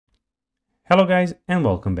Hello guys and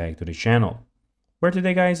welcome back to the channel, where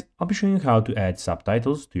today guys I'll be showing you how to add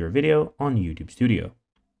subtitles to your video on YouTube Studio.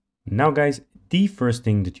 Now guys, the first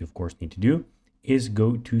thing that you of course need to do is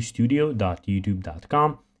go to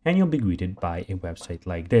studio.youtube.com and you'll be greeted by a website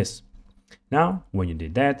like this. Now when you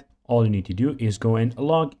did that, all you need to do is go and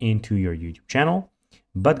log into your YouTube channel.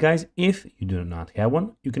 But guys, if you do not have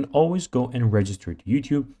one, you can always go and register to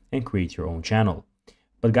YouTube and create your own channel.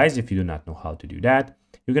 But guys, if you do not know how to do that,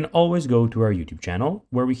 you can always go to our YouTube channel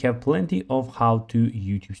where we have plenty of how to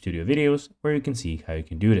YouTube Studio videos where you can see how you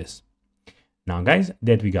can do this. Now guys,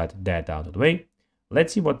 that we got that out of the way,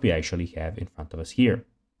 let's see what we actually have in front of us here.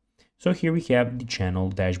 So here we have the channel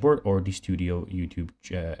dashboard or the Studio YouTube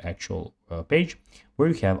actual page where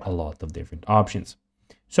you have a lot of different options.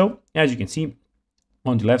 So as you can see,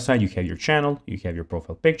 on the left side you have your channel, you have your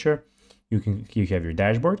profile picture, you have your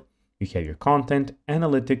dashboard, you have your content,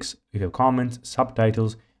 analytics, you have comments,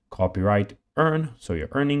 subtitles, copyright, earn, so your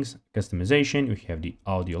earnings, customization, you have the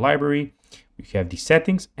audio library, you have the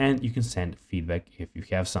settings, and you can send feedback if you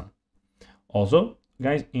have some. Also,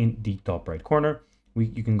 guys, in the top right corner,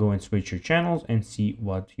 you can go and switch your channels and see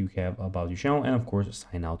what you have about your channel, and of course,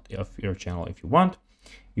 sign out of your channel if you want.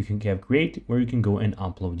 You can have create, where you can go and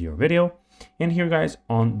upload your video. And here, guys,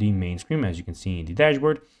 on the main screen, as you can see in the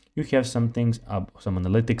dashboard, you have some things, some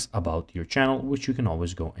analytics about your channel, which you can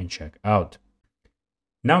always go and check out.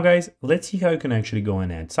 Now guys, let's see how you can actually go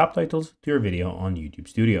and add subtitles to your video on YouTube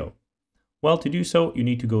Studio. Well, to do so, you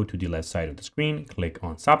need to go to the left side of the screen, click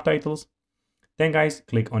on subtitles. Then guys,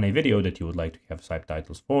 click on a video that you would like to have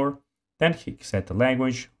subtitles for. Then click set the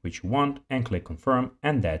language which you want and click confirm.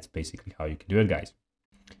 And that's basically how you can do it, guys.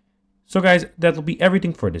 So guys, that'll be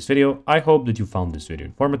everything for this video. I hope that you found this video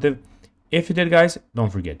informative. If you did, guys, don't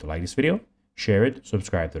forget to like this video, share it,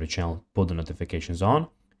 subscribe to the channel, put the notifications on.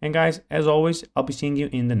 And guys, as always, I'll be seeing you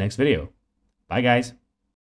in the next video. Bye guys.